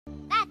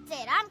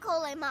I'm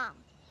calling Mum.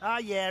 Oh,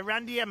 yeah,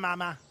 run to your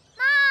mama.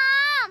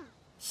 Mum!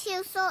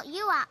 She'll sort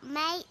you out,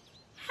 mate.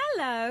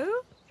 Hello.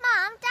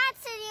 Mum, Dad's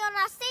sitting on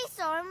our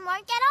seesaw and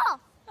won't get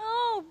off.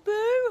 Oh,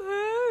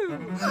 boo-hoo.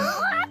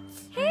 What?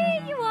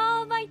 Here you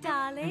are, my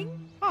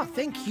darling. Oh,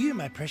 thank you,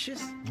 my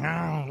precious. What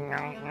are you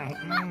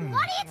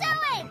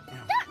doing?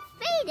 Don't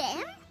feed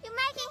him. You're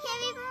making him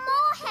even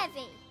more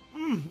heavy.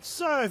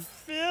 So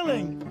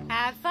filling.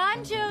 Have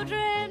fun,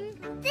 children.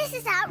 This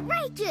is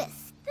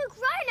outrageous. The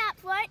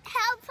grown-ups won't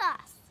help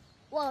us.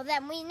 Well,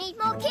 then we need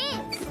more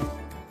kids.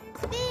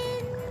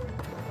 Spin.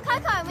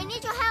 Coco, we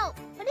need your help.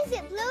 What is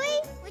it,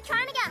 Bluey? We're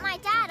trying to get my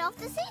dad off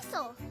the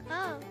seesaw.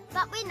 Oh.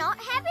 But we're not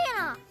heavy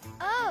enough.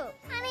 Oh.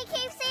 And he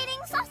keeps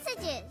eating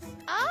sausages.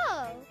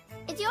 Oh.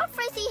 Is your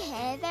frizzy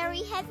hair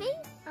very heavy?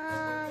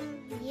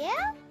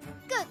 Yeah.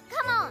 Good,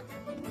 come on.